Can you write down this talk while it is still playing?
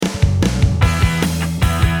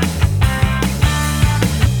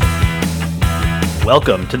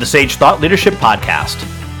Welcome to the Sage Thought Leadership Podcast.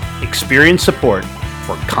 Experience support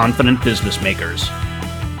for confident business makers.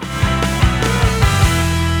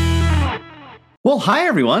 Well, hi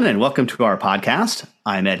everyone, and welcome to our podcast.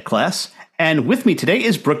 I'm Ed Kless, and with me today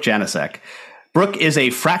is Brooke Janousek. Brooke is a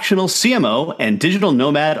fractional CMO and digital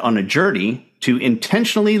nomad on a journey to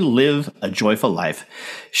intentionally live a joyful life.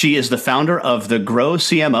 She is the founder of the Grow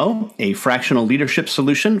CMO, a fractional leadership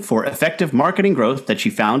solution for effective marketing growth that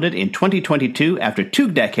she founded in 2022 after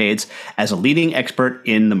 2 decades as a leading expert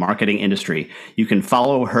in the marketing industry. You can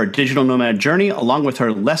follow her digital nomad journey along with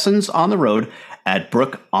her lessons on the road at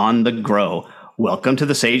Brooke on the Grow. Welcome to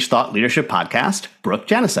the Sage Thought Leadership Podcast, Brooke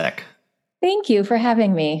Janousek. Thank you for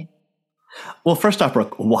having me. Well, first off,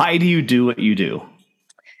 Brooke, why do you do what you do?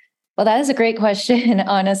 Well, that is a great question,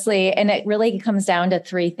 honestly. And it really comes down to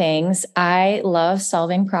 3 things. I love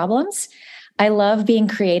solving problems. I love being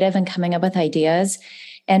creative and coming up with ideas.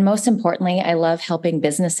 And most importantly, I love helping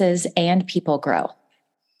businesses and people grow.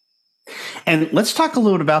 And let's talk a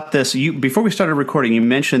little bit about this. Before we started recording, you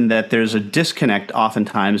mentioned that there's a disconnect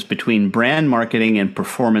oftentimes between brand marketing and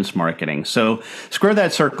performance marketing. So square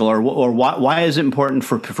that circle, or why is it important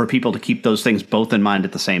for people to keep those things both in mind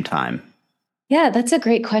at the same time? Yeah, that's a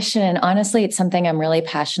great question. And honestly, it's something I'm really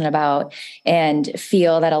passionate about and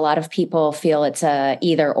feel that a lot of people feel it's a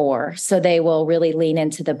either or. So they will really lean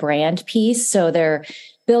into the brand piece. So they're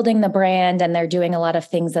building the brand and they're doing a lot of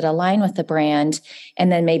things that align with the brand. And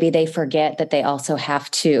then maybe they forget that they also have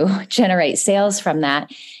to generate sales from that.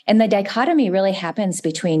 And the dichotomy really happens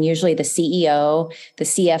between usually the CEO, the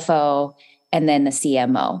CFO, and then the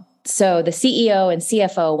CMO. So the CEO and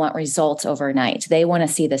CFO want results overnight. They want to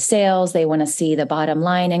see the sales. They want to see the bottom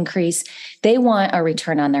line increase. They want a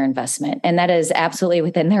return on their investment. And that is absolutely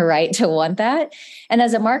within their right to want that. And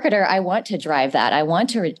as a marketer, I want to drive that. I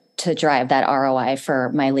want to drive that ROI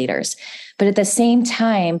for my leaders. But at the same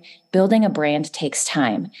time, building a brand takes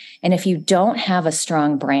time. And if you don't have a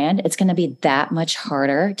strong brand, it's going to be that much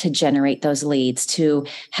harder to generate those leads to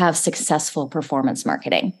have successful performance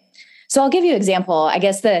marketing. So I'll give you an example. I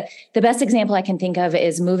guess the best example I can think of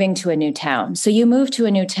is moving to a new town. So you move to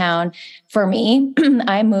a new town. For me,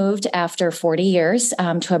 I moved after 40 years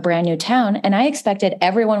to a brand new town, and I expected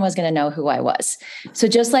everyone was going to know who I was. So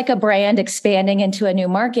just like a brand expanding into a new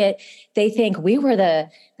market, they think we were the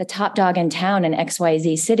top dog in town in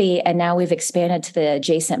XYZ city, and now we've expanded to the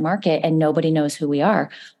adjacent market and nobody knows who we are.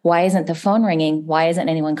 Why isn't the phone ringing? Why isn't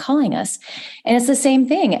anyone calling us? And it's the same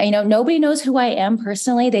thing. Nobody knows who I am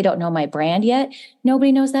personally. They don't know my brand yet.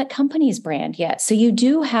 Nobody knows that company's brand yet. So you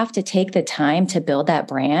do have to take the time to build that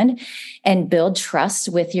brand and build trust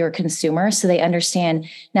with your consumers so they understand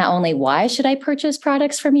not only why should I purchase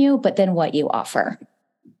products from you, but then what you offer.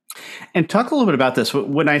 And talk a little bit about this.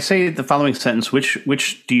 When I say the following sentence,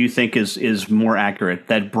 which do you think is more accurate?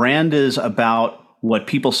 That brand is about what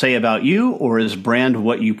people say about you, or is brand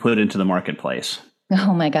what you put into the marketplace?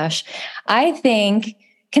 Oh my gosh. I think,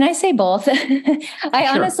 can I say both? I Sure.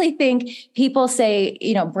 honestly think people say,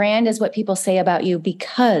 brand is what people say about you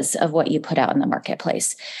because of what you put out in the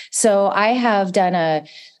marketplace. So I have done a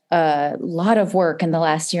lot of work in the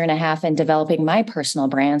last 1.5 years in developing my personal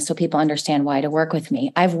brand so people understand why to work with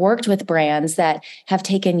me. I've worked with brands that have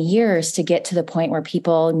taken years to get to the point where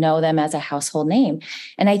people know them as a household name.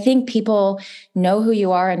 And I think people know who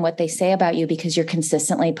you are and what they say about you because you're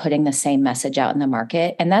consistently putting the same message out in the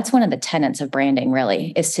market. And that's one of the tenets of branding,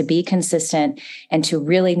 really, is to be consistent and to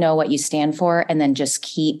really know what you stand for and then just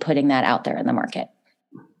keep putting that out there in the market.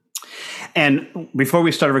 And before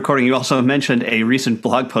we started recording, you also mentioned a recent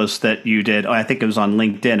blog post that you did. I think it was on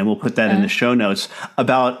LinkedIn, and we'll put that in the show notes,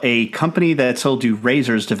 about a company that sold you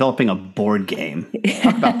razors developing a board game.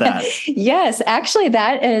 Talk about that. Yes, actually,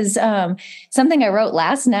 that is something I wrote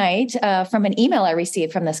last night from an email I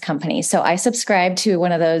received from this company. So I subscribe to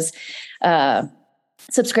one of those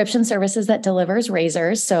subscription services that delivers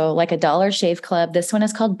razors. So like a Dollar Shave Club, this one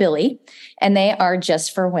is called Billy, and they are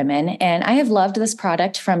just for women. And I have loved this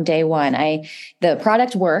product from day one. The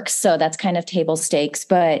product works, so that's kind of table stakes,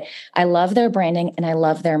 but I love their branding and I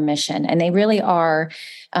love their mission. And they really are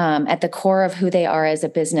at the core of who they are as a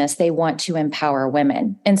business. They want to empower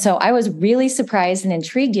women. And so I was really surprised and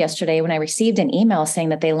intrigued yesterday when I received an email saying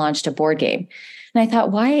that they launched a board game. And I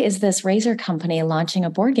thought, why is this razor company launching a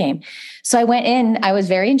board game? So I went in, I was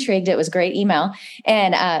very intrigued. It was a great email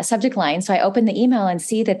and subject line. So I opened the email and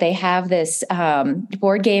see that they have this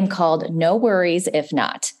board game called No Worries If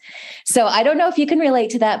Not. So I don't know if you can relate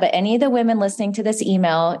to that, but any of the women listening to this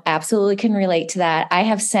email absolutely can relate to that. I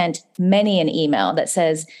have sent many an email that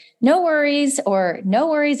says, no worries, or no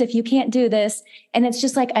worries if you can't do this. And it's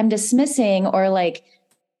just like I'm dismissing or like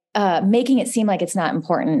making it seem like it's not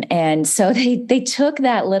important. And so they took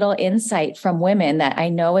that little insight from women that I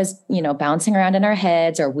know is, bouncing around in our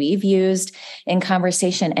heads or we've used in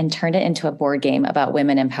conversation and turned it into a board game about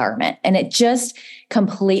women empowerment. And it just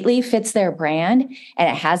completely fits their brand, and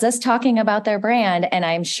it has us talking about their brand. And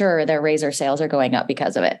I'm sure their razor sales are going up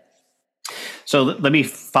because of it. So let me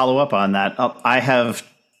follow up on that. I have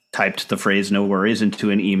typed the phrase "no worries" into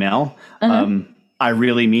an email. I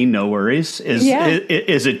really mean no worries. Is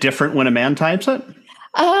it different when a man types it?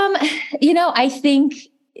 I think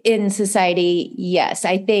in society, yes.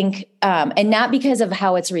 I think, and not because of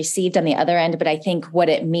how it's received on the other end, but I think what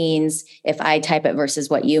it means if I type it versus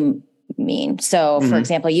what you mean. So, for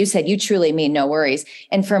example, you said you truly mean no worries.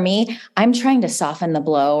 And for me, I'm trying to soften the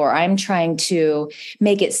blow, or I'm trying to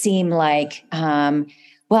make it seem like,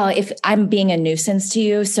 well, if I'm being a nuisance to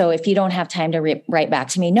you, so if you don't have time to write back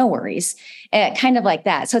to me, no worries. Kind of like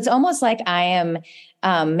that. So it's almost like I am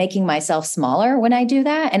making myself smaller when I do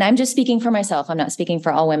that. And I'm just speaking for myself. I'm not speaking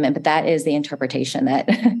for all women, but that is the interpretation that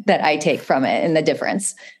that I take from it and the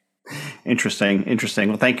difference. Interesting.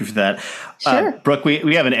 Well, thank you for that. Sure. Brooke,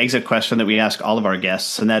 we have an exit question that we ask all of our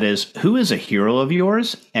guests, and that is, who is a hero of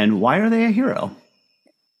yours and why are they a hero?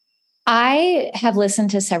 I have listened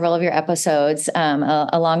to several of your episodes,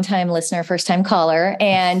 a longtime listener, first-time caller,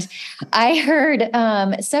 and I heard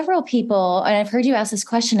several people, and I've heard you ask this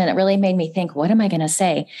question, and it really made me think, what am I going to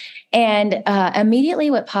say? And immediately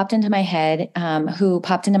what popped into my head,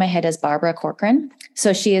 is Barbara Corcoran.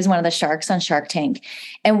 So she is one of the sharks on Shark Tank.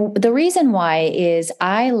 And the reason why is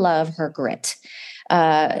I love her grit.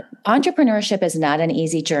 Entrepreneurship is not an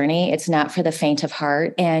easy journey. It's not for the faint of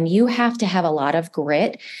heart. And you have to have a lot of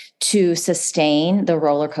grit to sustain the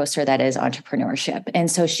roller coaster that is entrepreneurship. And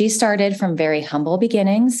so she started from very humble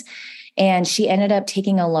beginnings, and she ended up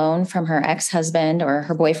taking a loan from her ex-husband or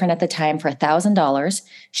her boyfriend at the time for $1,000.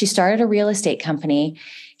 She started a real estate company.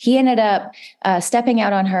 He ended up stepping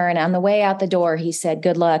out on her. And on the way out the door, he said,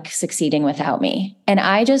 "Good luck succeeding without me." And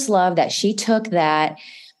I just love that she took that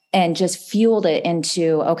and just fueled it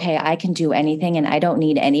into, okay, I can do anything and I don't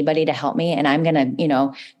need anybody to help me. And I'm going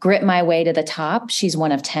to, grit my way to the top. She's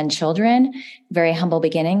one of 10 children, very humble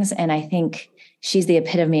beginnings. And I think she's the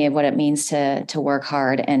epitome of what it means to work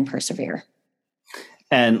hard and persevere.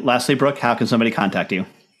 And lastly, Brooke, how can somebody contact you?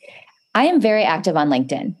 I am very active on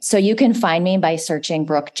LinkedIn. So you can find me by searching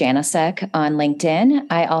Brooke Janousek on LinkedIn.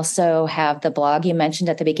 I also have the blog you mentioned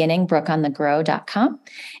at the beginning, brookeonthegrow.com.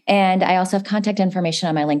 And I also have contact information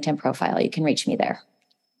on my LinkedIn profile. You can reach me there.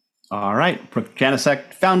 All right. Brooke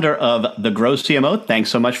Janousek, founder of The Grow CMO. Thanks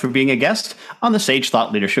so much for being a guest on the Sage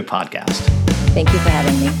Thought Leadership Podcast. Thank you for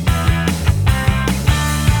having me.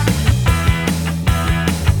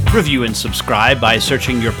 Review and subscribe by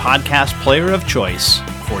searching your podcast player of choice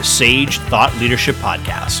for Sage Thought Leadership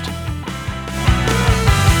Podcast.